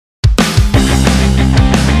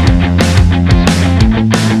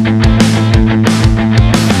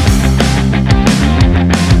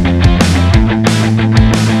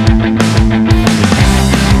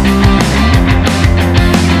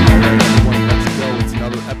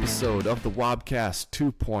episode of the Wobcast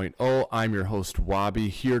 2.0. I'm your host, Wobby,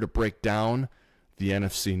 here to break down the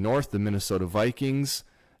NFC North, the Minnesota Vikings,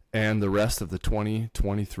 and the rest of the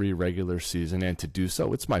 2023 regular season. And to do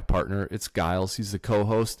so, it's my partner, it's Giles. He's the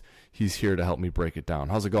co-host. He's here to help me break it down.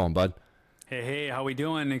 How's it going, bud? Hey, how we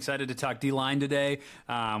doing? Excited to talk D-line today.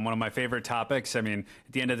 One of my favorite topics. I mean,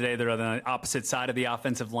 at the end of the day, they're on the opposite side of the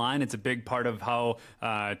offensive line. It's a big part of how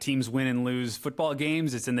teams win and lose football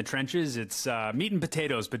games. It's in the trenches. It's meat and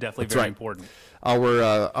potatoes, but definitely That's very right. important.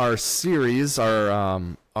 Our series,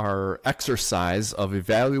 our exercise of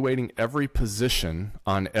evaluating every position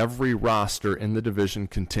on every roster in the division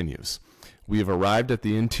continues. We have arrived at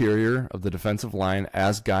the interior of the defensive line,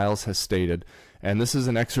 as Giles has stated. And this is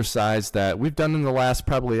an exercise that we've done in the last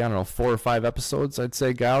probably, 4 or 5 episodes, I'd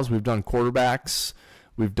say, Giles. We've done quarterbacks.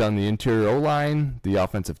 We've done the interior O-line, the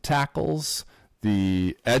offensive tackles,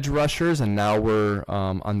 the edge rushers, and now we're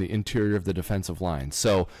on the interior of the defensive line.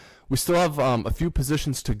 So we still have a few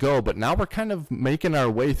positions to go, but now we're kind of making our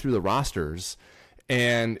way through the rosters.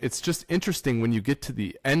 And it's just interesting when you get to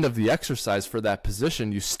the end of the exercise for that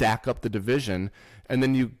position, you stack up the division, and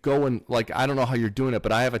then you go and, like, I don't know how you're doing it,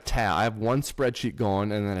 but I have a tab. I have one spreadsheet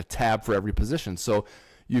going and then a tab for every position. So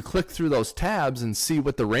you click through those tabs and see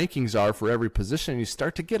what the rankings are for every position, and you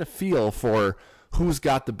start to get a feel for who's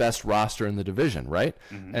got the best roster in the division, right?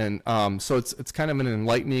 Mm-hmm. And so it's kind of an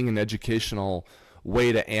enlightening and educational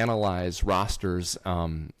way to analyze rosters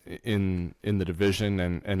in the division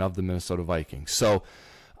and of the Minnesota Vikings. So,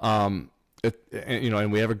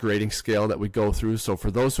 and we have a grading scale that we go through. So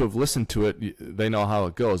for those who have listened to it, they know how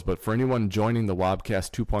it goes. But for anyone joining the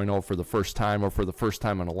Wobcast 2.0 for the first time or for the first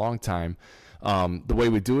time in a long time, the way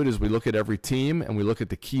we do it is we look at every team and we look at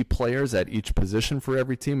the key players at each position for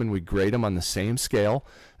every team, and we grade them on the same scale,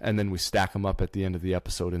 and then we stack them up at the end of the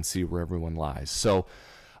episode and see where everyone lies. So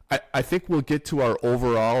I think we'll get to our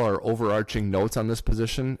overarching notes on this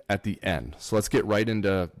position at the end. So let's get right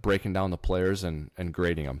into breaking down the players and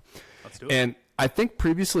grading them. Let's do it. And I think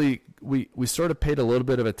previously we sort of paid a little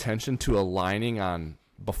bit of attention to aligning on,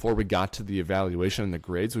 before we got to the evaluation and the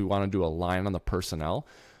grades, we want to do a line on the personnel.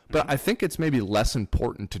 But I think it's maybe less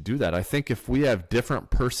important to do that. I think if we have different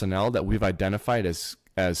personnel that we've identified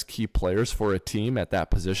as key players for a team at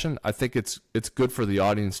that position, I think it's good for the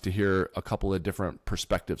audience to hear a couple of different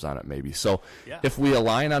perspectives on it maybe. So If we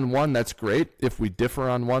align on one, that's great. If we differ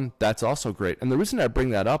on one, that's also great. And the reason I bring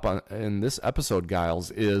that up in this episode,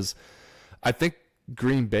 Giles, is I think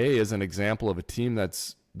Green Bay is an example of a team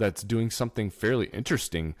that's doing something fairly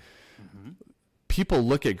interesting. Mm-hmm. People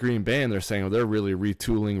look at Green Bay and they're saying, they're really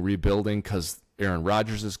retooling, rebuilding because Aaron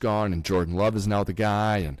Rodgers is gone and Jordan Love is now the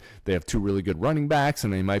guy, and they have 2 really good running backs,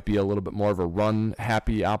 and they might be a little bit more of a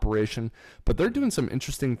run-happy operation. But they're doing some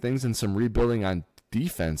interesting things and some rebuilding on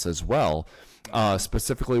defense as well,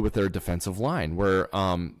 specifically with their defensive line, where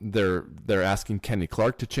they're asking Kenny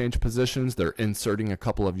Clark to change positions. They're inserting a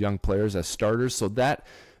couple of young players as starters, so that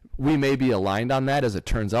we may be aligned on that as it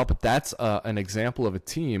turns out, but that's an example of a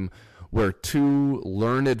team where 2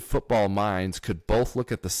 learned football minds could both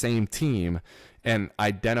look at the same team and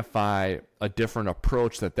identify a different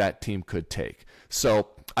approach that team could take. So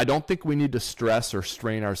I don't think we need to stress or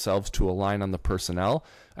strain ourselves to align on the personnel.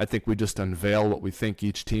 I think we just unveil what we think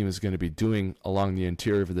each team is going to be doing along the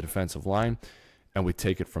interior of the defensive line, and we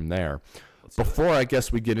take it from there. Before I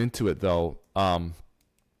guess we get into it, though, I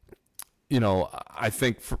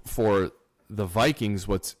think for the Vikings,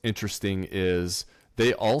 what's interesting is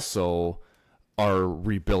they also are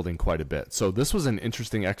rebuilding quite a bit. So this was an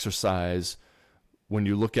interesting exercise when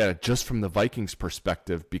you look at it just from the Vikings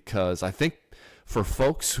perspective, because I think for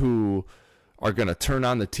folks who are going to turn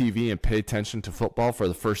on the TV and pay attention to football for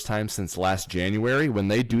the first time since last January, when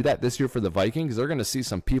they do that this year for the Vikings, they're going to see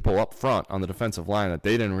some people up front on the defensive line that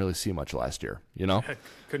they didn't really see much last year,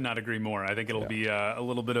 Could not agree more. I think it'll be a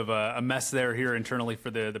little bit of a mess here internally for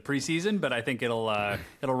the preseason, but I think it'll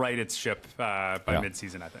right its ship by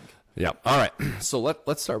midseason, I think. Yeah. All right. So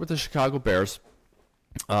let's start with the Chicago Bears.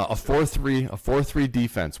 A 4-3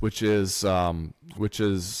 defense, which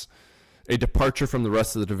is a departure from the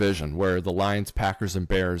rest of the division, where the Lions, Packers, and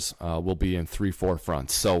Bears will be in 3-4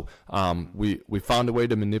 fronts. So we found a way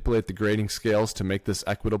to manipulate the grading scales to make this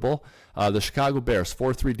equitable. The Chicago Bears,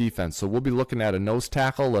 4-3 defense. So we'll be looking at a nose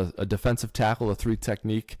tackle, a defensive tackle, a 3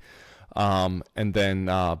 technique, and then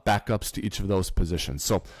backups to each of those positions.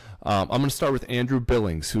 So I'm going to start with Andrew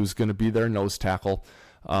Billings, who's going to be their nose tackle.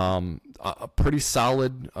 A pretty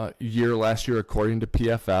solid year last year, according to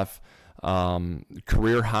PFF.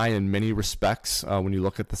 Career high in many respects when you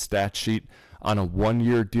look at the stat sheet, on a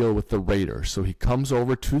 1-year deal with the Raiders. So he comes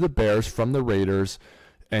over to the Bears from the Raiders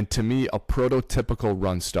and to me, a prototypical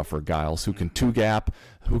run stuffer, Giles, who can two-gap,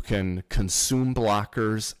 who can consume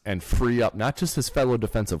blockers and free up not just his fellow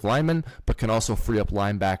defensive linemen, but can also free up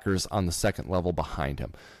linebackers on the second level behind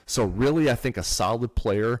him. So really, I think a solid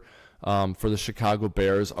player for the Chicago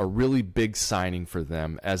Bears, a really big signing for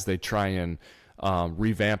them as they try and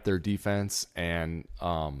revamp their defense and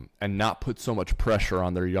not put so much pressure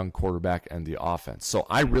on their young quarterback and the offense. So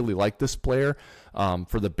I really like this player.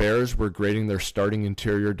 For the Bears, we're grading their starting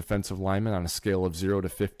interior defensive lineman on a scale of 0 to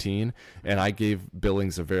 15, and I gave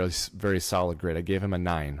Billings a very, very solid grade. I gave him a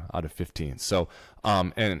 9 out of 15. So,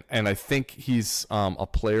 and I think he's a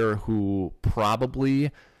player who probably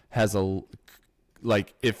has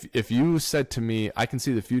if you said to me, I can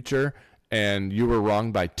see the future, and you were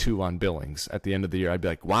wrong by 2 on Billings at the end of the year, I'd be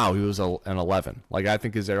like, wow, he was an 11. Like, I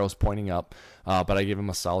think his arrow's pointing up, but I gave him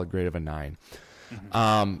a solid grade of a 9.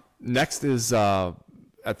 Mm-hmm. Next is at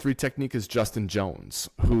 3 Technique is Justin Jones,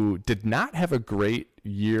 who did not have a great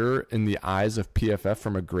year in the eyes of PFF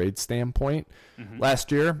from a grade standpoint. Mm-hmm.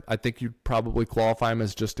 Last year, I think you'd probably qualify him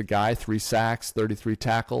as just a guy, 3 sacks, 33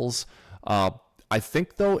 tackles. I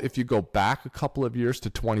think, though, if you go back a couple of years to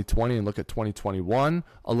 2020 and look at 2021,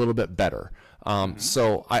 a little bit better.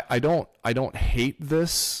 So I don't hate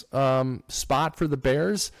this spot for the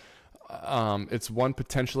Bears. It's one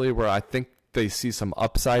potentially where I think they see some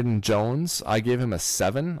upside in Jones. I gave him a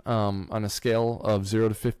 7 on a scale of 0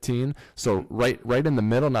 to 15. So right in the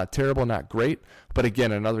middle, not terrible, not great. But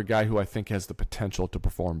again, another guy who I think has the potential to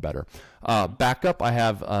perform better. Backup, I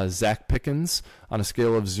have Zach Pickens on a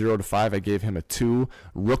scale of 0 to 5. I gave him a 2.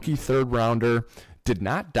 Rookie third rounder. Did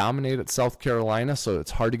not dominate at South Carolina, so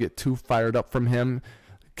it's hard to get too fired up from him,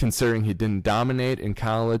 considering he didn't dominate in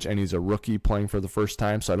college and he's a rookie playing for the first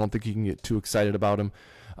time. So I don't think you can get too excited about him.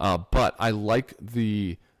 But I like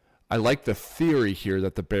the theory here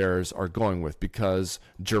that the Bears are going with, because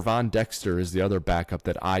Gervon Dexter is the other backup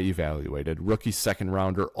that I evaluated. Rookie second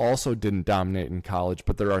rounder, also didn't dominate in college,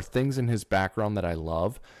 but there are things in his background that I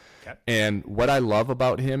love. Okay. And what I love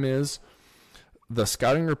about him is the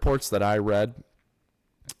scouting reports that I read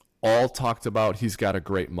all talked about he's got a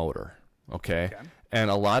great motor. Okay. And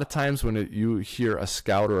a lot of times when you hear a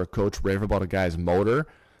scout or a coach rave about a guy's motor,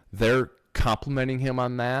 they're complimenting him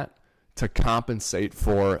on that to compensate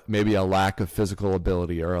for maybe a lack of physical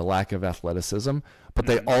ability or a lack of athleticism, but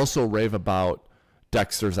they also rave about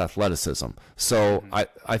Dexter's athleticism. So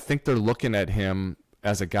I think they're looking at him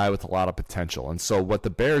as a guy with a lot of potential. And so what the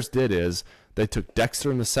Bears did is they took Dexter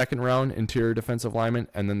in the second round, interior defensive lineman,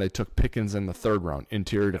 and then they took Pickens in the third round,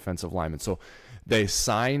 interior defensive lineman. So they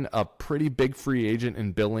sign a pretty big free agent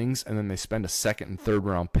in Billings, and then they spend a second and third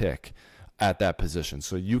round pick at that position.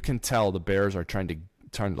 So you can tell the Bears are trying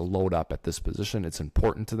to load up at this position. It's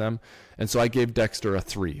important to them. And so I gave Dexter a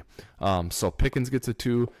 3. So Pickens gets a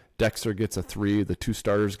 2, Dexter gets a 3. The 2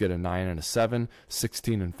 starters get a 9 and a 7.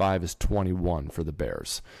 16 and 5 is 21 for the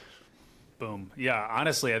Bears. Boom. Yeah,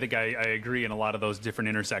 honestly, I think I agree in a lot of those different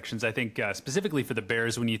intersections. I think specifically for the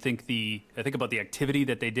Bears, when you think about the activity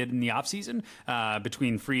that they did in the offseason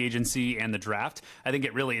between free agency and the draft, I think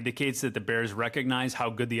it really indicates that the Bears recognize how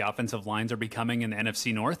good the offensive lines are becoming in the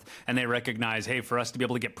NFC North, and they recognize, hey, for us to be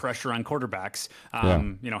able to get pressure on quarterbacks,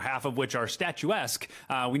 half of which are statuesque,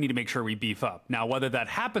 we need to make sure we beef up. Now, whether that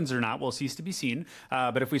happens or not will cease to be seen.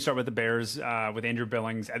 But if we start with the Bears, with Andrew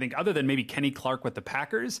Billings, I think other than maybe Kenny Clark with the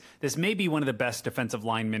Packers, this may be one of the best defensive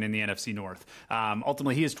linemen in the NFC North.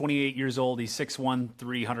 Ultimately, he is 28 years old. He's 6'1",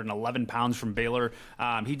 311 pounds from Baylor.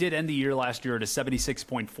 He did end the year last year at a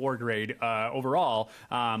 76.4 grade overall.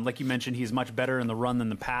 Like you mentioned, he's much better in the run than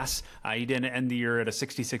the pass. He did end the year at a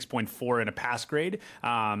 66.4 in a pass grade.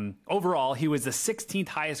 Overall, he was the 16th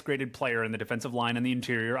highest graded player in the defensive line in the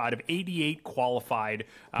interior out of 88 qualified.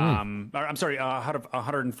 Out of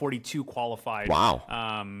 142 qualified.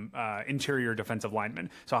 Wow. Interior defensive linemen.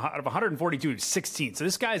 So out of 142, 16th. So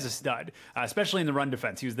this guy's a stud, especially in the run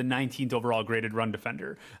defense. He was the 19th overall graded run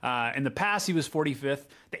defender. In the pass, he was 45th.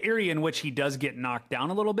 The area in which he does get knocked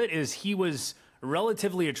down a little bit is he was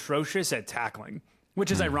relatively atrocious at tackling,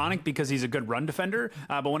 which is ironic because he's a good run defender.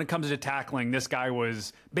 But when it comes to tackling, this guy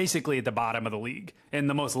was basically at the bottom of the league in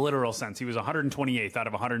the most literal sense. He was 128th out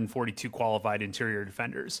of 142 qualified interior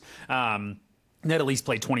defenders. That at least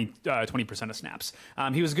played 20% of snaps.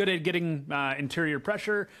 He was good at getting interior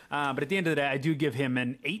pressure, but at the end of the day, I do give him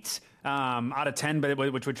an 8. out of 10, but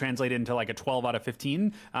which would translate into like a 12 out of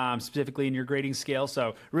 15, specifically in your grading scale.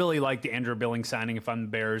 So really like the Andrew Billings signing if I'm the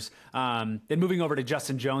Bears. Then moving over to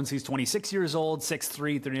Justin Jones, he's 26 years old,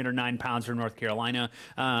 6'3", 309 pounds from North Carolina.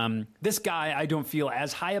 This guy I don't feel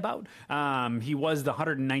as high about. He was the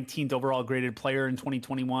 119th overall graded player in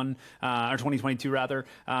 2021, or 2022 rather.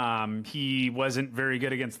 He wasn't very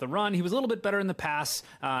good against the run. He was a little bit better in the pass,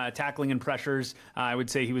 tackling and pressures. I would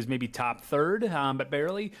say he was maybe top third, but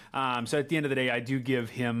barely. So at the end of the day, I do give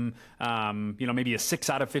him, maybe a 6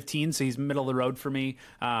 out of 15. So he's middle of the road for me.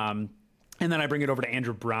 And then I bring it over to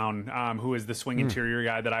Andrew Brown, who is the swing interior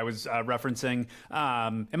guy that I was referencing.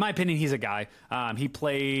 In my opinion, he's a guy. He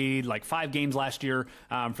played like 5 games last year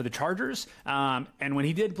for the Chargers. And when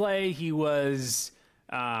he did play, he was,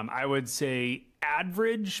 I would say,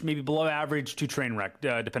 average, maybe below average to train wreck,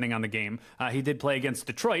 depending on the game. He did play against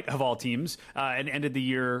Detroit, of all teams, and ended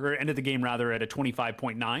the game at a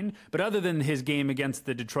 25.9. But other than his game against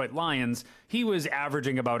the Detroit Lions, he was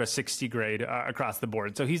averaging about a 60 grade across the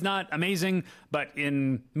board. So he's not amazing, but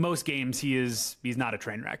in most games, he's not a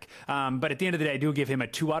train wreck. But at the end of the day, I do give him a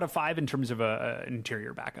 2 out of 5 in terms of an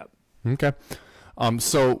interior backup. Okay.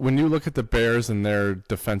 So when you look at the Bears and their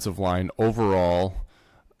defensive line overall,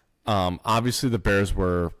 obviously the Bears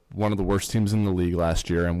were one of the worst teams in the league last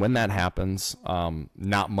year, and when that happens,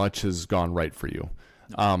 not much has gone right for you.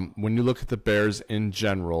 When you look at the Bears in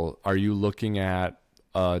general, are you looking at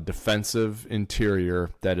a defensive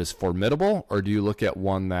interior that is formidable, or do you look at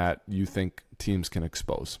one that you think teams can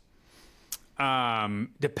expose?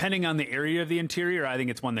 Depending on the area of the interior, I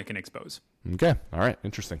think it's one that can expose. Okay. All right.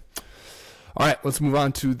 Interesting. All right. Let's move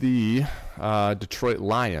on to the Detroit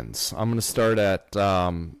Lions. I'm going to start at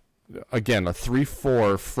again, a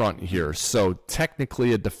 3-4 front here. So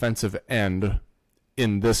technically a defensive end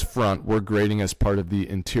in this front we're grading as part of the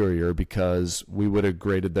interior because we would have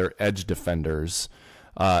graded their edge defenders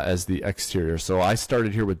as the exterior. So I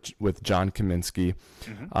started here with John Kaminsky.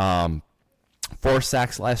 4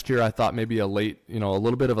 sacks last year. I thought maybe a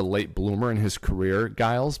little bit of a late bloomer in his career,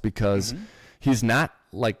 Giles, because he's not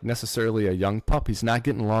like necessarily a young pup. He's not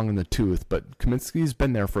getting long in the tooth, but Kaminsky's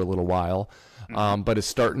been there for a little while. But is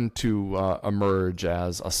starting to emerge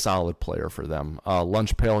as a solid player for them.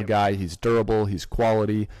 Lunch pail guy. He's durable. He's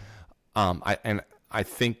quality. I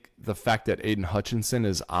think the fact that Aiden Hutchinson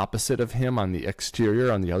is opposite of him on the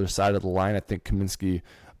exterior, on the other side of the line, I think Kaminsky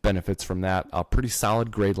benefits from that. A pretty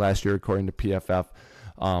solid grade last year, according to PFF.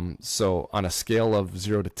 So on a scale of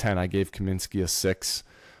 0 to 10, I gave Kaminsky a 6.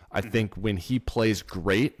 I think when he plays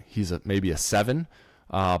great, he's maybe a 7.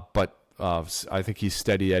 But I think he's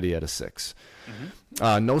steady Eddie at a 6.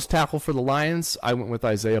 Nose tackle for the Lions, I went with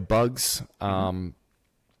Isaiah Buggs.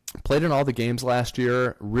 Played in all the games last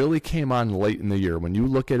year, really came on late in the year. When you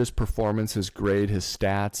look at his performance, his grade, his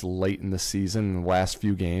stats late in the season, in the last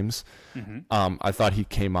few games, I thought he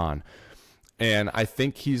came on. And I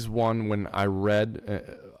think he's one when I read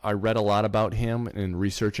a lot about him in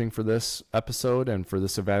researching for this episode and for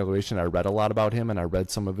this evaluation. I read a lot about him and I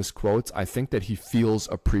read some of his quotes. I think that he feels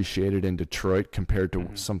appreciated in Detroit compared to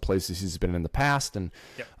some places he's been in the past. And,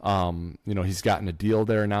 he's gotten a deal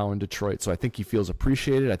there now in Detroit. So I think he feels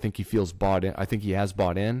appreciated. I think he feels bought in. I think he has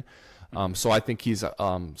bought in. So I think he's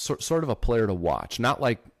sort of a player to watch. Not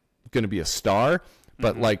like going to be a star,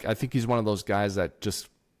 but like I think he's one of those guys that just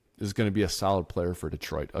is going to be a solid player for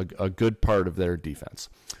Detroit, a good part of their defense.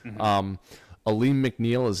 Aleem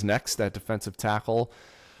McNeil is next, that defensive tackle.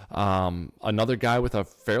 Another guy with a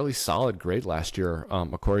fairly solid grade last year,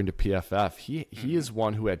 according to PFF. He is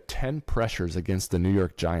one who had 10 pressures against the New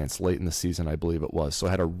York Giants late in the season, I believe it was. So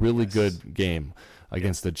had a really good game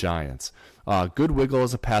against the Giants. Good wiggle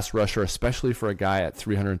as a pass rusher, especially for a guy at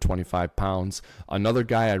 325 pounds. Another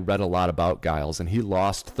guy I read a lot about, Giles, and he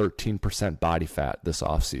lost 13% body fat this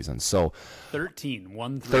offseason. So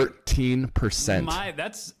 13%.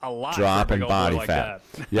 That's a lot. Drop in body fat.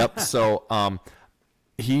 Yep. So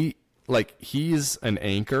he's an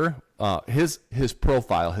anchor. His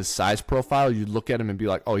profile, his size profile, you'd look at him and be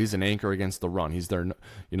like, oh, he's an anchor against the run. He's there,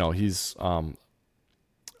 he's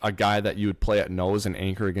a guy that you would play at nose and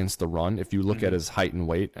anchor against the run if you look at his height and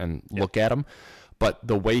weight and look at him. But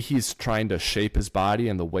the way he's trying to shape his body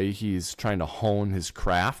and the way he's trying to hone his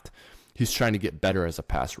craft, he's trying to get better as a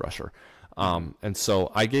pass rusher. And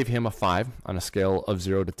so I gave him a 5 on a scale of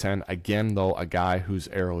 0 to 10. Again, though, a guy whose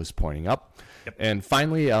arrow is pointing up. Yep. And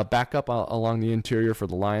finally, back up along the interior for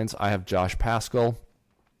the Lions, I have Josh Paschal.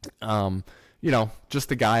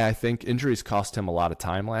 Just a guy, I think injuries cost him a lot of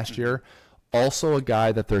time last year. Also a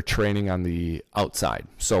guy that they're training on the outside.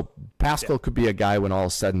 So Pascal could be a guy when all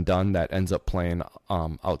is said and done that ends up playing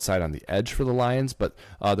outside on the edge for the Lions, but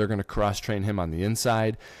they're going to cross-train him on the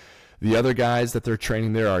inside. The other guys that they're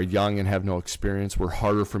training there are young and have no experience, were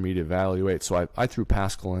harder for me to evaluate. So I threw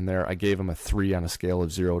Pascal in there. I gave him a 3 on a scale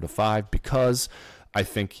of 0 to 5 because I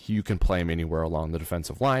think you can play him anywhere along the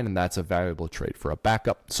defensive line, and that's a valuable trait for a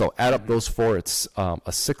backup. So add up those 4. It's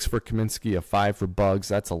a 6 for Kaminsky, a 5 for Buggs.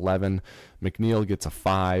 That's 11. McNeil gets a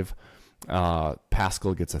 5.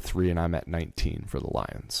 Pascal gets a 3, and I'm at 19 for the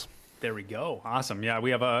Lions. There we go. Awesome. Yeah, we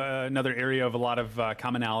have another area of a lot of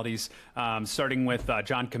commonalities, starting with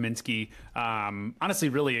John Kaminsky. Honestly,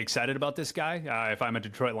 really excited about this guy. If I'm a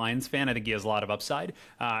Detroit Lions fan, I think he has a lot of upside,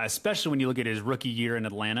 especially when you look at his rookie year in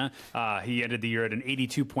Atlanta. He ended the year at an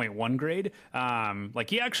 82.1 grade.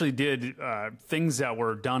 He actually did things that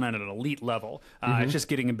were done at an elite level. It's just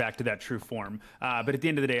getting him back to that true form. But at the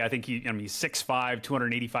end of the day, I think he's 6'5",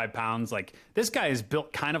 285 pounds. Like, this guy is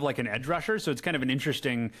built kind of like an edge rusher, so it's kind of an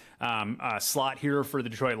interesting slot here for the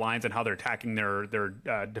Detroit Lions and how they're attacking their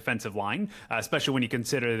defensive line, especially when you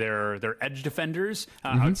consider their edge defenders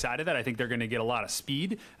outside of that. I think they're going to get a lot of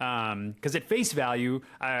speed because at face value,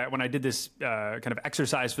 when I did this kind of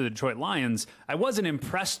exercise for the Detroit Lions, I wasn't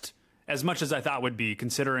impressed as much as I thought would be,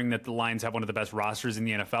 considering that the Lions have one of the best rosters in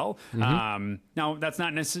the NFL. Now, that's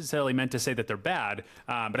not necessarily meant to say that they're bad,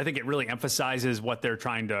 but I think it really emphasizes what they're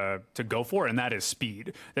trying to go for, and that is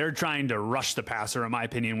speed. They're trying to rush the passer, in my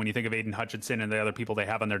opinion, when you think of Aiden Hutchinson and the other people they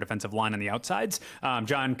have on their defensive line on the outsides.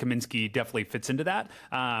 John Kaminsky definitely fits into that.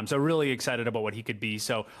 So really excited about what he could be.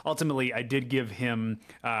 So ultimately, I did give him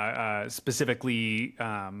specifically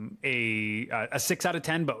a 6 out of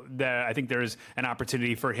 10, but I think there's an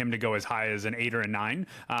opportunity for him to go as high as an 8 or a 9.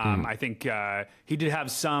 I think he did have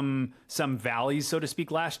some valleys, so to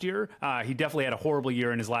speak, last year. He definitely had a horrible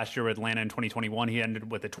year in his last year with Atlanta in 2021. He ended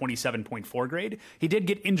with a 27.4 grade. He did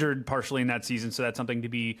get injured partially in that season, so that's something to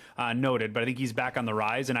be noted. But I think he's back on the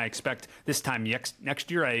rise, and I expect this time next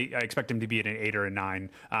year, I expect him to be at an 8 or a 9,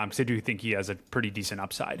 because I do think he has a pretty decent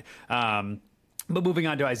upside. But moving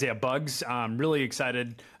on to Isaiah Buggs, really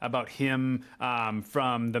excited about him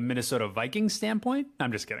from the Minnesota Vikings standpoint.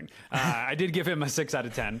 I'm just kidding. I did give him a 6 out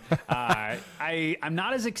of 10. I'm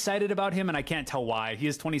not as excited about him, and I can't tell why. He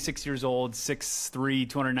is 26 years old, 6'3",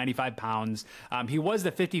 295 pounds. He was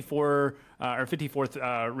the 54th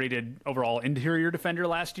rated overall interior defender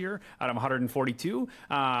last year out of 142.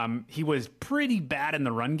 He was pretty bad in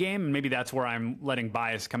the run game, and maybe that's where I'm letting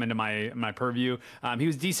bias come into my purview. He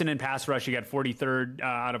was decent in pass rush. He got 43rd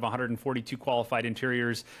out of 142 qualified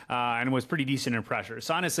interiors, and was pretty decent in pressure.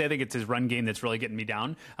 So honestly, I think it's his run game that's really getting me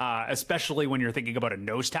down, especially when you're thinking about a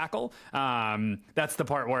nose tackle. That's the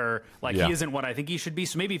part where he isn't what I think he should be.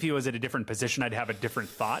 So maybe if he was at a different position, I'd have a different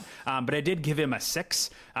thought. But I did give him a 6.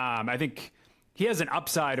 I think he has an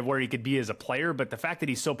upside of where he could be as a player, but the fact that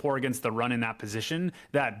he's so poor against the run in that position,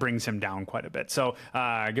 that brings him down quite a bit. So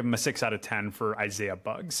I give him a 6 out of 10 for Isaiah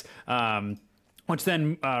Buggs. Which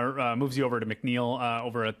then moves you over to McNeil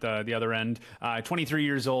over at the other end. 23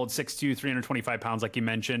 years old, 6'2", 325 pounds, like you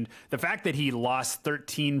mentioned. The fact that he lost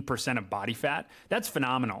 13% of body fat, that's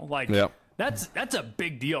phenomenal. That's a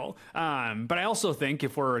big deal. But I also think,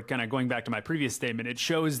 if we're kind of going back to my previous statement, it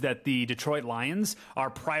shows that the Detroit Lions are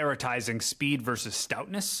prioritizing speed versus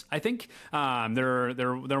stoutness. I think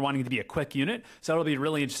they're wanting to be a quick unit. So it'll be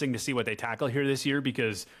really interesting to see what they tackle here this year,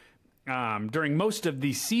 because during most of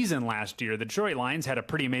the season last year, the Detroit Lions had a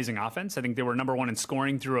pretty amazing offense. I think they were number 1 in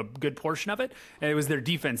scoring through a good portion of it. And it was their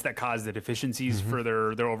defense that caused the deficiencies for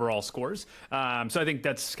their overall scores. So I think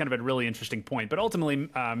that's kind of a really interesting point. But ultimately,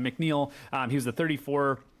 McNeil, he was the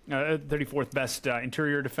 34th best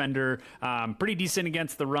interior defender, pretty decent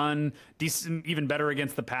against the run, decent, even better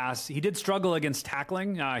against the pass. He did struggle against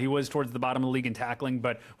tackling. He was towards the bottom of the league in tackling,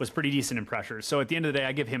 but was pretty decent in pressure. So at the end of the day,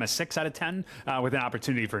 I give him a 6 out of 10 with an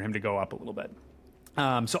opportunity for him to go up a little bit.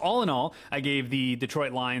 So all in all, I gave the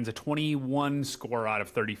Detroit Lions a 21 score out of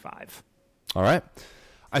 35. All right.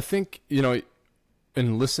 I think,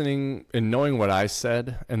 in listening and knowing what I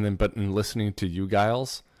said, but in listening to you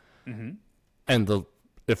guys, and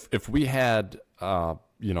if we had,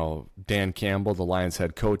 Dan Campbell, the Lions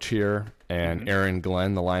head coach here, and Aaron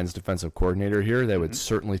Glenn, the Lions defensive coordinator here, they would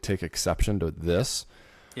certainly take exception to this.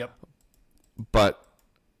 Yep. But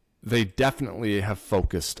they definitely have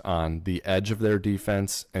focused on the edge of their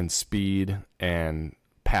defense and speed and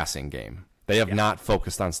passing game. They have not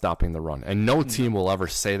focused on stopping the run. And no team will ever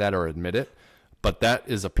say that or admit it, but that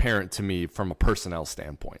is apparent to me from a personnel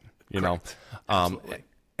standpoint, Correct. Absolutely.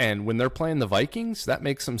 And when they're playing the Vikings, that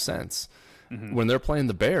makes some sense. When they're playing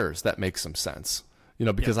the Bears, that makes some sense.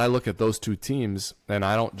 Because I look at those two teams and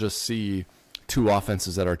I don't just see two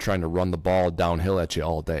offenses that are trying to run the ball downhill at you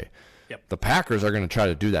all day. Yep. The Packers are going to try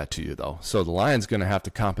to do that to you, though. So the Lions going to have to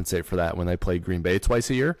compensate for that when they play Green Bay twice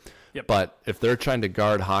a year. Yep. But if they're trying to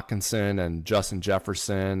guard Hawkinson and Justin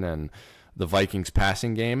Jefferson and the Vikings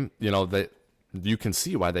passing game, you can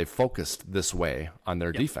see why they focused this way on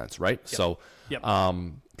their defense, right? Yep. So, yep.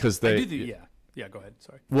 Because they, yeah, go ahead.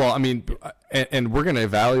 Sorry. Well, I mean, and we're going to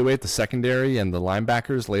evaluate the secondary and the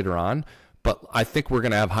linebackers later on, but I think we're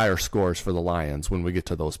going to have higher scores for the Lions when we get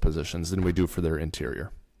to those positions than we do for their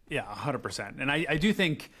interior. Yeah, 100%. And I do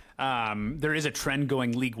think there is a trend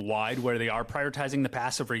going league-wide where they are prioritizing the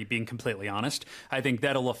pass, if we're being completely honest. I think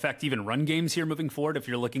that'll affect even run games here moving forward if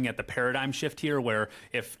you're looking at the paradigm shift here, where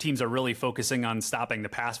if teams are really focusing on stopping the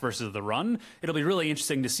pass versus the run, it'll be really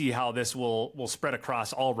interesting to see how this will spread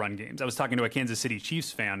across all run games. I was talking to a Kansas City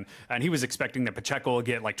Chiefs fan, and he was expecting that Pacheco will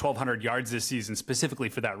get like 1,200 yards this season specifically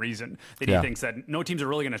for that reason, that he thinks that no teams are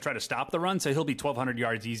really going to try to stop the run, so he'll be 1,200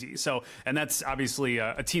 yards easy. So, and that's obviously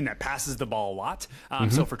a team that passes the ball a lot.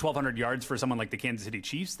 So for 1,200 yards for someone like the Kansas City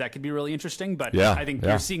Chiefs, that could be really interesting. But I think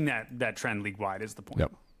you're seeing that trend league-wide is the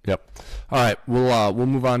point. Yep. All right, we'll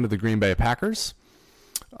move on to the Green Bay Packers.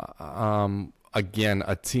 Again,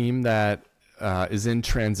 a team that is in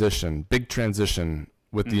transition, big transition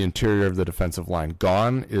with the interior of the defensive line.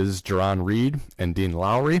 Gone is Jaron Reed and Dean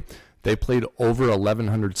Lowry. They played over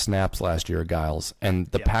 1,100 snaps last year, Giles, and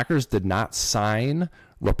the Packers did not sign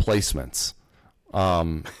replacements.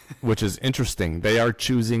 Which is interesting. They are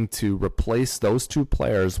choosing to replace those two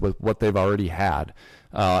players with what they've already had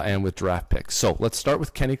and with draft picks. So let's start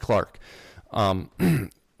with Kenny Clark,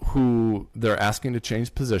 who they're asking to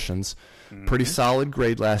change positions. Pretty solid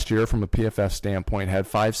grade last year from a PFF standpoint, had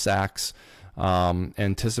 5 sacks,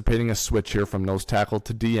 anticipating a switch here from nose tackle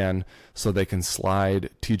to DN so they can slide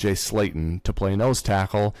TJ Slayton to play nose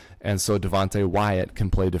tackle, and so Devontae Wyatt can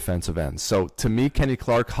play defensive end. So to me, Kenny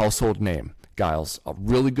Clark, household name. Giles, a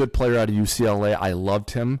really good player out of UCLA. I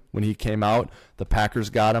loved him when he came out. The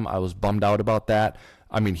Packers got him. I was bummed out about that.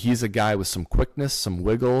 I mean, he's a guy with some quickness, some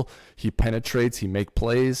wiggle. He penetrates. He makes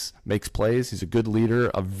plays. He's a good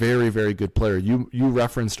leader, a very, very good player. You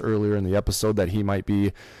referenced earlier in the episode that he might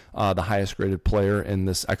be the highest graded player in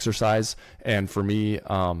this exercise. And for me,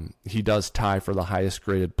 he does tie for the highest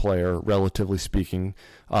graded player, relatively speaking,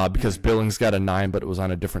 because Billings got a 9, but it was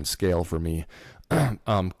on a different scale for me.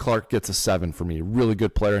 Clark gets a 7 for me. Really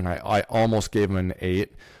good player, and I almost gave him an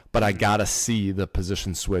 8, but I got to see the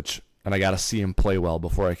position switch, and I got to see him play well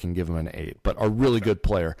before I can give him an 8. But a really good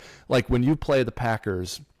player. Like when you play the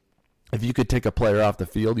Packers, if you could take a player off the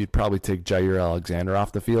field, you'd probably take Jair Alexander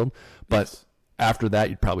off the field. But after that,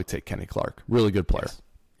 you'd probably take Kenny Clark. Really good player.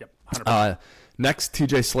 Yep, 100%. Next,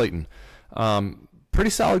 TJ Slayton. Pretty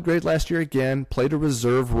solid grade last year again. Played a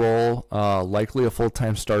reserve role, likely a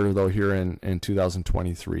full-time starter, though, here in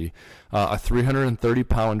 2023. A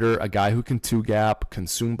 330-pounder, a guy who can two-gap,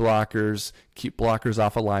 consume blockers, keep blockers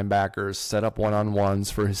off of linebackers, set up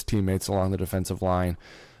one-on-ones for his teammates along the defensive line.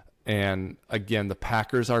 And, again, the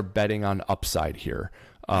Packers are betting on upside here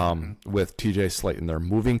with TJ Slayton. They're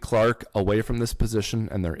moving Clark away from this position,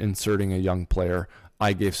 and they're inserting a young player.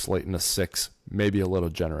 I gave Slayton a 6, maybe a little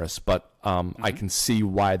generous, but I can see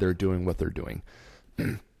why they're doing what they're doing.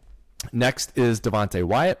 Next is Devontae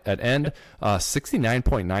Wyatt at end,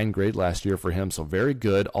 69.9 grade last year for him, so very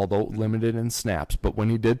good, although limited in snaps. But when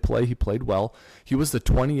he did play, he played well. He was the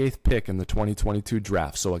 28th pick in the 2022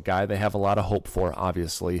 draft, so a guy they have a lot of hope for,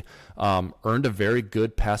 obviously. Earned a very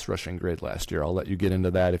good pass rushing grade last year. I'll let you get into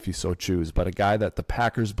that if you so choose. But a guy that the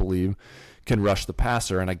Packers believe can rush the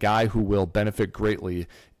passer, and a guy who will benefit greatly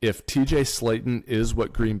if TJ Slayton is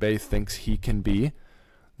what Green Bay thinks he can be,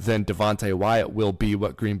 then Devontae Wyatt will be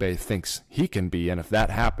what Green Bay thinks he can be. And if that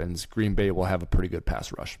happens, Green Bay will have a pretty good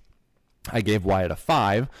pass rush. I gave Wyatt a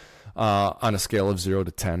 5 on a scale of 0 to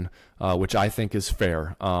 10, which I think is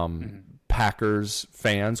fair. Packers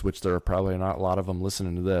fans, which there are probably not a lot of them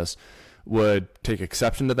listening to this, would take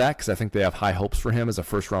exception to that because I think they have high hopes for him as a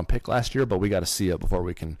first-round pick last year, but we got to see it before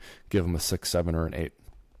we can give him a 6, 7, or an 8.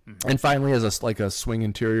 And finally, as a swing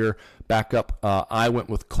interior backup, I went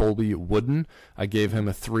with Colby Wooden. I gave him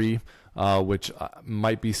a 3, which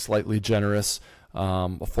might be slightly generous.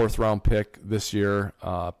 A fourth-round pick this year,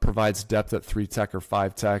 provides depth at 3-tech or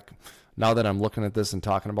 5-tech. Now that I'm looking at this and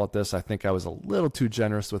talking about this, I think I was a little too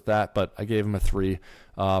generous with that, but I gave him a 3.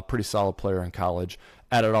 Pretty solid player in college.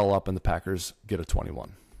 Add it all up, and the Packers get a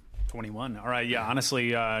 21. 21. All right. Yeah.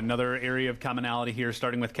 Honestly, another area of commonality here,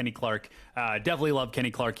 starting with Kenny Clark. Definitely love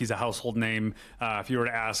Kenny Clark. He's a household name. If you were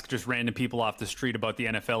to ask just random people off the street about the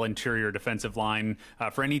NFL interior defensive line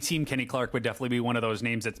for any team, Kenny Clark would definitely be one of those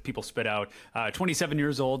names that people spit out. 27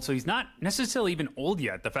 years old, so he's not necessarily even old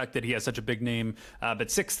yet. The fact that he has such a big name, but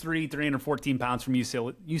 6'3", 314 pounds from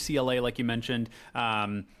UCLA, like you mentioned.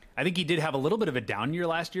 I think he did have a little bit of a down year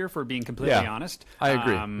last year, for being completely honest. I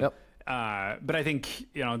agree. Yep. But I think,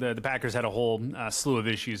 the Packers had a whole slew of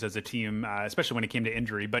issues as a team, especially when it came to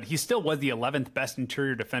injury. But he still was the 11th best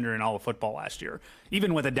interior defender in all of football last year,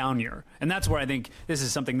 even with a down year. And that's where I think this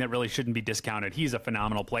is something that really shouldn't be discounted. He's a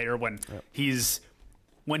phenomenal player. When he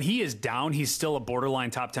is down, he's still a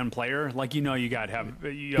borderline top 10 player. Like, you got to have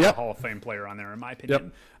a Hall of Fame player on there, in my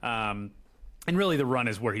opinion. And really, the run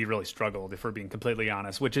is where he really struggled, if we're being completely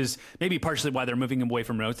honest, which is maybe partially why they're moving him away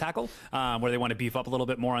from nose tackle, where they want to beef up a little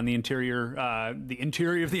bit more on the interior of the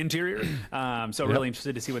interior. Really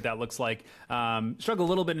interested to see what that looks like. Struggle a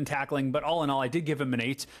little bit in tackling, but all in all, I did give him an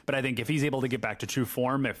 8. But I think if he's able to get back to true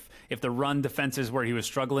form, if the run defense is where he was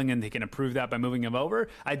struggling and they can improve that by moving him over,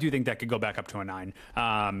 I do think that could go back up to a 9.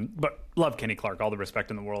 But love Kenny Clark, all the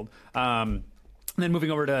respect in the world. And then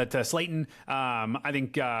moving over to Slayton, I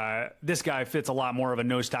think this guy fits a lot more of a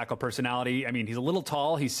nose tackle personality. I mean, he's a little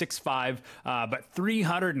tall. He's 6'5", but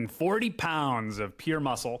 340 pounds of pure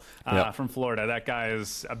muscle from Florida. That guy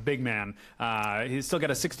is a big man. He's still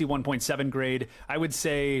got a 61.7 grade. I would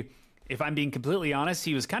say, if I'm being completely honest,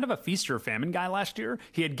 he was kind of a feast or famine guy last year.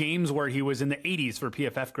 He had games where he was in the 80s for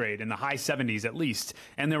PFF grade, in the high 70s at least.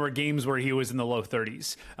 And there were games where he was in the low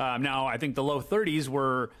 30s. Now, I think the low 30s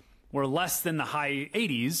were less than the high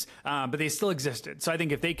 80s, but they still existed. So I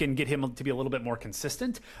think if they can get him to be a little bit more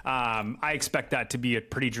consistent, I expect that to be a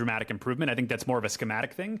pretty dramatic improvement. I think that's more of a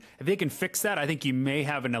schematic thing. If they can fix that, I think you may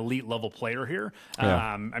have an elite level player here.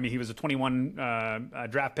 I mean, he was a 21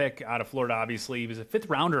 draft pick out of Florida, obviously. He was a 5th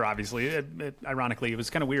rounder, obviously. Ironically, it was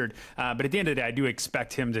kind of weird. But at the end of the day, I do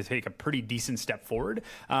expect him to take a pretty decent step forward.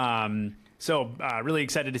 So really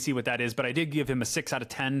excited to see what that is. But I did give him a 6 out of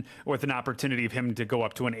 10 with an opportunity of him to go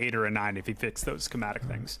up to an 8 or a 9 if he fixed those schematic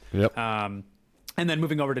things. Yep. And then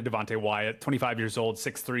moving over to Devontae Wyatt, 25 years old,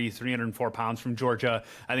 6'3", 304 pounds from Georgia.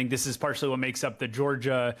 I think this is partially what makes up the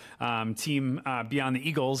Georgia team beyond the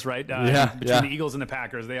Eagles, right? Between the Eagles and the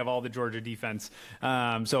Packers, they have all the Georgia defense.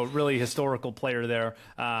 So really historical player there.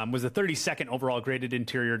 Was the 32nd overall graded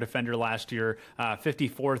interior defender last year,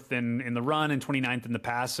 54th in the run and 29th in the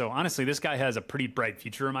pass. So honestly, this guy has a pretty bright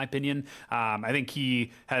future, in my opinion. I think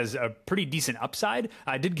he has a pretty decent upside.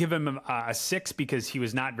 I did give him a 6 because he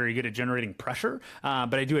was not very good at generating pressure.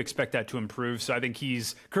 But I do expect that to improve. So I think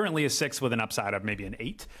he's currently a 6 with an upside of maybe an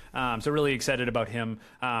 8. So really excited about him,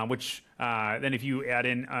 which then if you add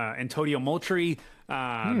in Antonio Moultrie,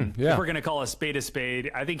 if we're going to call a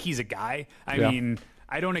spade, I think he's a guy. I mean,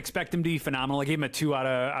 I don't expect him to be phenomenal. I gave him a 2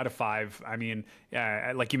 out of 5. I mean,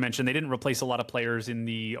 like you mentioned, they didn't replace a lot of players in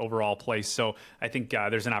the overall place, so I think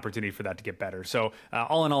there's an opportunity for that to get better. So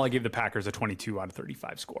all in all, I gave the Packers a 22 out of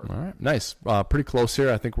 35 score. All right, nice. Pretty close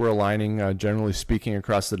here. I think we're aligning, generally speaking,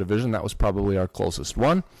 across the division. That was probably our closest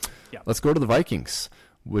one. Yeah. Let's go to the Vikings,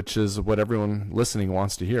 which is what everyone listening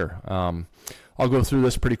wants to hear. I'll go through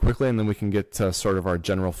this pretty quickly, and then we can get to sort of our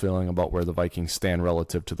general feeling about where the Vikings stand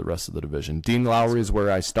relative to the rest of the division. Dean Lowry is where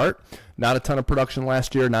I start. Not a ton of production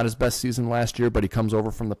last year, not his best season last year, but he comes over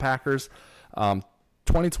from the Packers.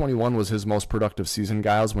 2021 was his most productive season,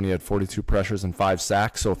 Giles, when he had 42 pressures and 5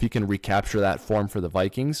 sacks. So if he can recapture that form for the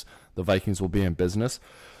Vikings will be in business.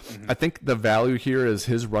 I think the value here is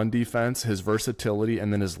his run defense, his versatility,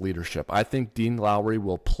 and then his leadership. I think Dean Lowry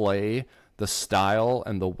will play the style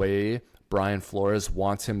and the way Brian Flores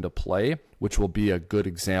wants him to play, which will be a good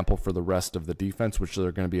example for the rest of the defense, which there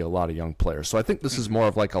are going to be a lot of young players. So I think this is more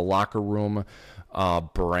of like a locker room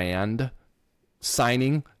brand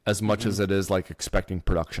signing as much as it is like expecting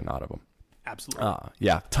production out of him.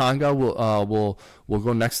 Absolutely. Tonga will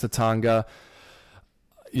go next to Tonga.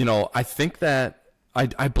 I think that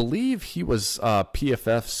I believe he was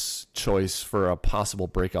PFF's choice for a possible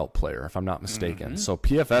breakout player, if I'm not mistaken. So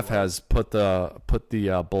PFF has put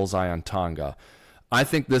the bullseye on Tonga. I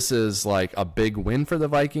think this is like a big win for the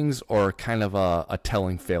Vikings or kind of a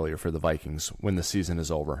telling failure for the Vikings when the season is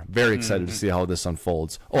over. Very excited to see how this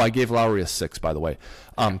unfolds. Oh, I gave Lowry a 6, by the way.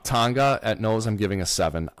 Tonga at nose, I'm giving a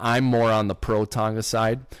 7. I'm more on the pro Tonga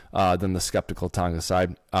side than the skeptical Tonga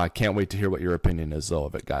side. Can't wait to hear what your opinion is, though,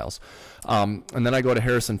 of it, Giles. And then I go to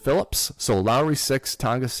Harrison Phillips. So Lowry 6,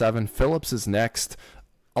 Tonga 7. Phillips is next.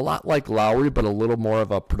 a lot like Lowry, but a little more of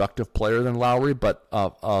a productive player than Lowry, but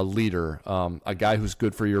a leader, a guy who's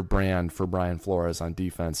good for your brand, for Brian Flores on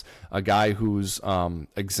defense, a guy whose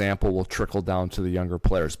example will trickle down to the younger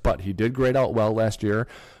players. But he did grade out well last year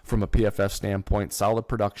from a PFF standpoint, solid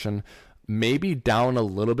production, maybe down a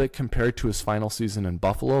little bit compared to his final season in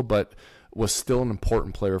Buffalo, but was still an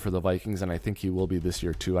important player for the Vikings, and I think he will be this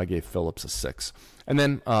year too. I gave Phillips a 6. And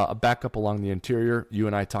then a backup along the interior. You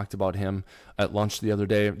and I talked about him at lunch the other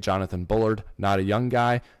day. Jonathan Bullard, not a young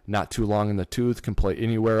guy, not too long in the tooth, can play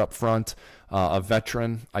anywhere up front. A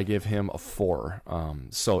veteran, I gave him a 4.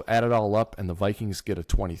 So add it all up, and the Vikings get a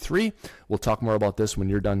 23. We'll talk more about this when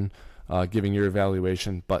you're done giving your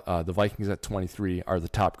evaluation. But the Vikings at 23 are the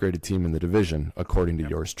top-graded team in the division, according to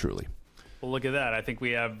yours truly. Well, look at that. I think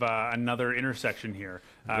we have another intersection here.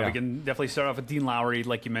 We can definitely start off with Dean Lowry,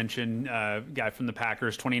 like you mentioned, guy from the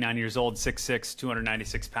Packers, 29 years old, 6'6",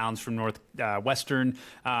 296 pounds from Northwestern.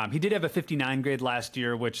 He did have a 59 grade last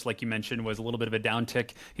year, which, like you mentioned, was a little bit of a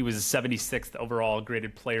downtick. He was a 76th overall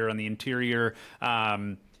graded player on the interior.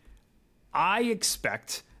 I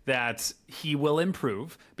expect that he will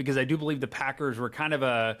improve because I do believe the Packers were kind of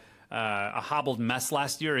a hobbled mess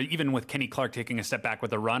last year, even with Kenny Clark taking a step back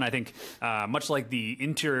with a run. I think much like the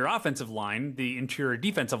interior offensive line, the interior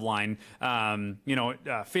defensive line,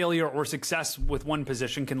 failure or success with one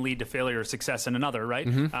position can lead to failure or success in another, right?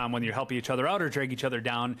 Mm-hmm. When you help each other out or drag each other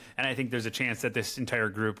down. And I think there's a chance that this entire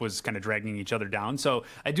group was kind of dragging each other down. So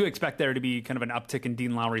I do expect there to be kind of an uptick in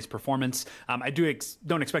Dean Lowry's performance. I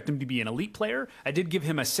don't expect him to be an elite player. I did give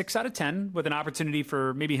him a 6 out of 10 with an opportunity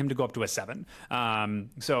for maybe him to go up to a 7.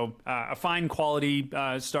 A fine quality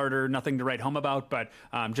starter, nothing to write home about, but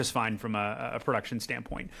just fine from a production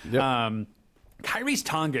standpoint. Yep. Khyiris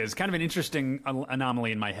Tonga is kind of an interesting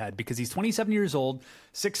anomaly in my head because he's 27 years old,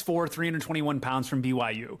 6'4", 321 pounds from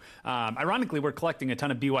BYU. Ironically, we're collecting a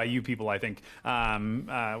ton of BYU people, I think,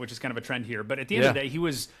 which is kind of a trend here. But at the end of the day, he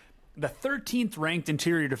was the 13th ranked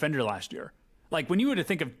interior defender last year. Like, when you were to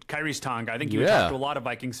think of Khyiris Tonga, I think you would talk to a lot of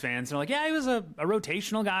Vikings fans, and they're like, yeah, he was a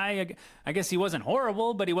rotational guy. I guess he wasn't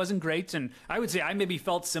horrible, but he wasn't great. And I would say I maybe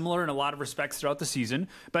felt similar in a lot of respects throughout the season.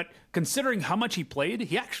 But considering how much he played,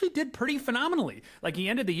 he actually did pretty phenomenally. Like, he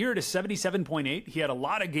ended the year at a 77.8. He had a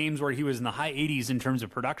lot of games where he was in the high 80s in terms of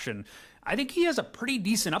production. I think he has a pretty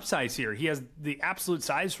decent upside here. He has the absolute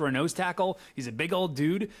size for a nose tackle. He's a big old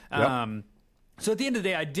dude. Yep. So at the end of the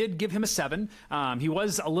day, I did give him a 7. He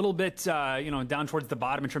was a little bit, down towards the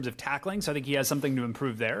bottom in terms of tackling, so I think he has something to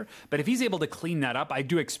improve there. But if he's able to clean that up, I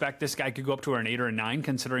do expect this guy could go up to an 8 or a 9,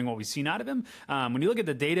 considering what we've seen out of him. When you look at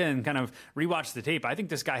the data and kind of rewatch the tape, I think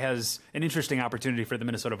this guy has an interesting opportunity for the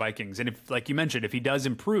Minnesota Vikings. And if, like you mentioned, if he does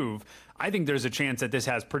improve, I think there's a chance that this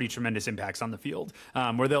has pretty tremendous impacts on the field,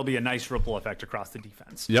 where there'll be a nice ripple effect across the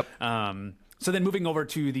defense. Yep. So then moving over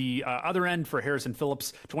to the other end for Harrison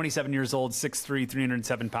Phillips, 27 years old, 6'3",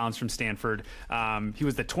 307 pounds from Stanford. He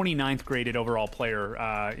was the 29th graded overall player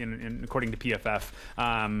according to PFF.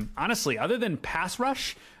 Honestly, other than pass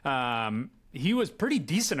rush, he was pretty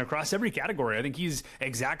decent across every category. I think he's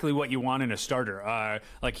exactly what you want in a starter.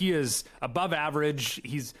 He is above average.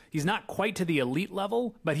 He's not quite to the elite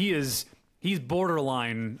level, but he's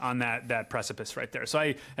borderline on that precipice right there. So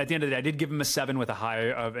at the end of the day, I did give him a 7 with a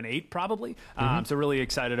high of an 8 probably. So really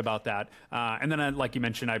excited about that. And then, like you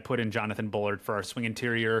mentioned, I put in Jonathan Bullard for our swing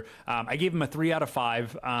interior. I gave him a 3 out of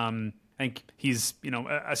 5. I think he's,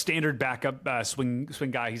 a standard backup swing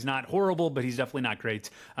guy. He's not horrible, but he's definitely not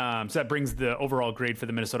great. So that brings the overall grade for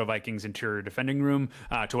the Minnesota Vikings interior defending room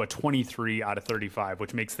to a 23 out of 35,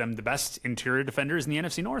 which makes them the best interior defenders in the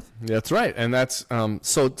NFC North. That's right. And that's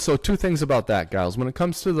so two things about that, guys. When it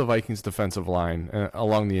comes to the Vikings defensive line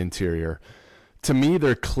along the interior, to me,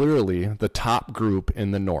 they're clearly the top group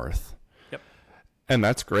in the North. Yep. And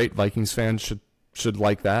that's great. Vikings fans should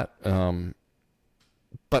like that.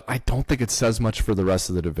 But I don't think it says much for the rest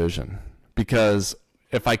of the division, because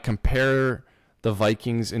if I compare the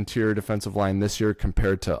Vikings interior defensive line this year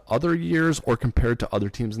compared to other years or compared to other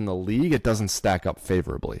teams in the league, it doesn't stack up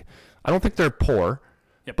favorably. I don't think they're poor,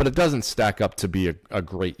 but it doesn't stack up to be a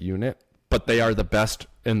great unit. But they are the best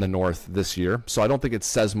in the North this year, so I don't think it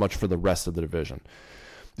says much for the rest of the division.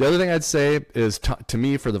 The other thing I'd say is, to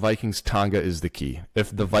me, for the Vikings, Tonga is the key.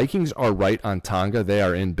 If the Vikings are right on Tonga, they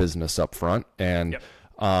are in business up front, and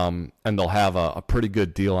they'll have a pretty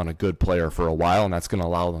good deal on a good player for a while, and that's going to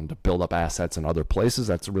allow them to build up assets in other places.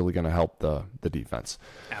 That's really going to help the defense.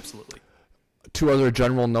 Absolutely. 2 other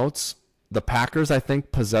general notes. The Packers, I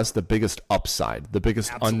think, possess the biggest upside, the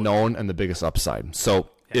biggest unknown, and the biggest upside. So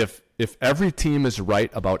if every team is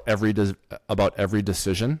right about every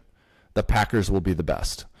decision, the Packers will be the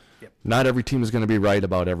best. Yep. Not every team is going to be right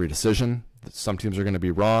about every decision. Some teams are going to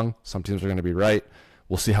be wrong. Some teams are going to be right.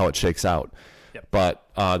 We'll see how it shakes out. Yep. But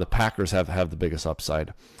the Packers have the biggest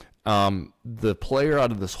upside. The player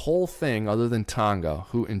out of this whole thing, other than Tonga,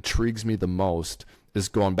 who intrigues me the most is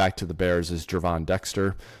going back to the Bears, is Gervon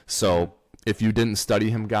Dexter. So if you didn't study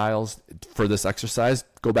him, Giles, for this exercise,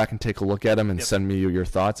 go back and take a look at him and send me your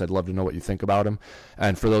thoughts. I'd love to know what you think about him.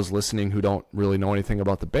 And for those listening who don't really know anything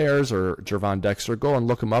about the Bears or Gervon Dexter, go and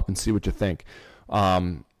look him up and see what you think.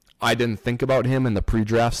 I didn't think about him in the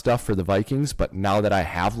pre-draft stuff for the Vikings, but now that I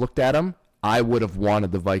have looked at him, I would have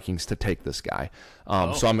wanted the Vikings to take this guy.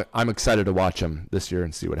 So I'm excited to watch him this year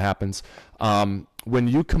and see what happens. When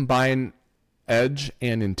you combine edge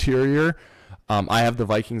and interior, I have the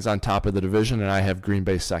Vikings on top of the division, and I have Green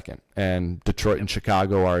Bay second. And Detroit and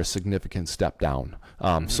Chicago are a significant step down.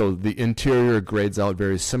 So the interior grades out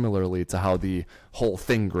very similarly to how the whole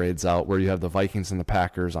thing grades out, where you have the Vikings and the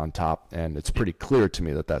Packers on top, and it's pretty clear to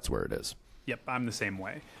me that that's where it is. Yep, I'm the same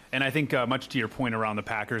way. And I think much to your point around the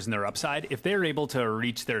Packers and their upside, if they're able to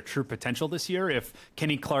reach their true potential this year, if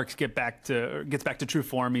Kenny Clark gets back to true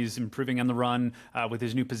form, he's improving on the run with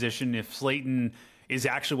his new position, if Slayton is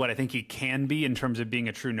actually what I think he can be in terms of being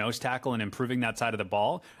a true nose tackle and improving that side of the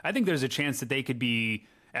ball, I think there's a chance that they could be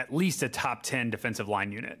at least a top 10 defensive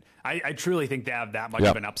line unit. I truly think they have that much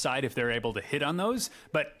of an upside if they're able to hit on those.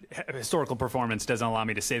 But historical performance doesn't allow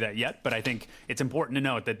me to say that yet. But I think it's important to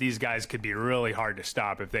note that these guys could be really hard to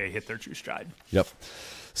stop if they hit their true stride. Yep.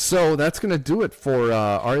 So that's going to do it for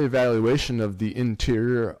our evaluation of the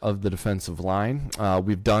interior of the defensive line.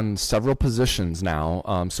 We've done several positions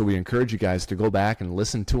now, so we encourage you guys to go back and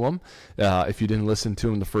listen to them. If you didn't listen to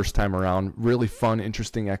them the first time around, really fun,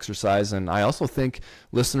 interesting exercise. And I also think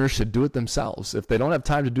listeners should do it themselves. If they don't have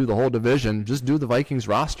time to do the whole division, just do the Vikings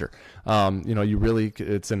roster.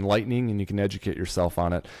 It's enlightening, and you can educate yourself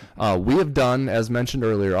on it. We have done, as mentioned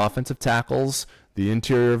earlier, offensive tackles, the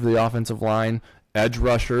interior of the offensive line, edge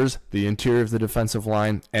rushers, the interior of the defensive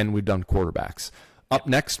line, and we've done quarterbacks. Up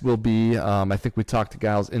next will be, I think we talked to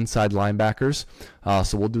Giles, inside linebackers.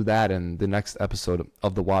 So we'll do that in the next episode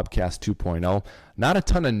of the Wobcast 2.0. Not a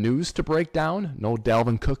ton of news to break down. No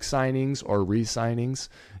Dalvin Cook signings or re-signings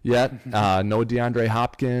yet. No DeAndre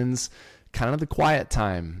Hopkins. Kind of the quiet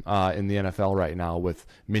time in the NFL right now with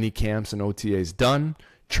mini camps and OTAs done.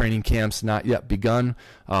 Training camps not yet begun.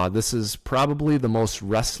 This is probably the most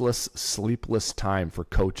restless, sleepless time for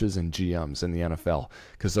coaches and GMs in the NFL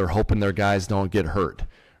because they're hoping their guys don't get hurt,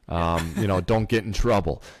 don't get in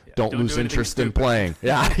trouble, don't lose interest in playing. They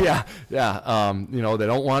don't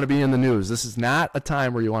want to be in the news. This is not a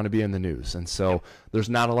time where you want to be in the news, and so there's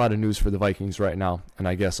not a lot of news for the Vikings right now. And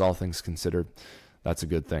I guess all things considered, that's a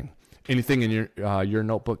good thing. Anything in your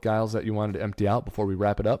notebook, Giles, that you wanted to empty out before we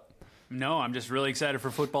wrap it up? No, I'm just really excited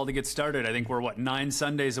for football to get started. I think we're 9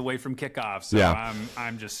 Sundays away from kickoff, so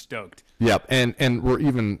I'm just stoked. Yep, and we're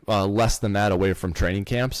even less than that away from training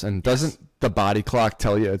camps. And doesn't the body clock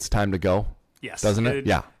tell you it's time to go? Yes. Doesn't it?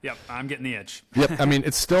 Yeah. Yep, I'm getting the itch. Yep, I mean,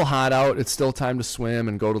 it's still hot out. It's still time to swim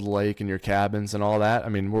and go to the lake and your cabins and all that. I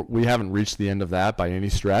mean, we haven't reached the end of that by any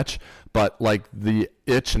stretch, but like the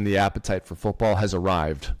itch and the appetite for football has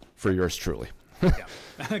arrived for yours truly.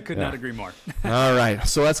 I could not agree more. All right.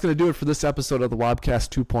 So that's going to do it for this episode of the Wobcast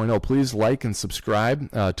 2.0. Please like and subscribe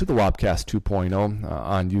to the Wobcast 2.0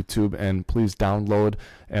 on YouTube. And please download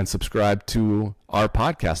and subscribe to our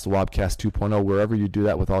podcast, the Wobcast 2.0, wherever you do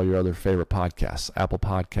that with all your other favorite podcasts, Apple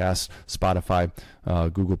Podcasts, Spotify,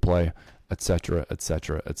 Google Play, etc.,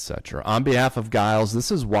 etc., etc. On behalf of Giles,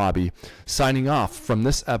 this is Wobby signing off from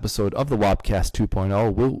this episode of the Wobcast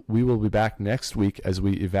 2.0. We will be back next week as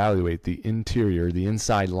we evaluate the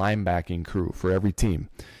inside linebacking crew for every team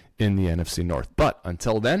in the NFC North. But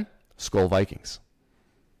until then, Skol Vikings.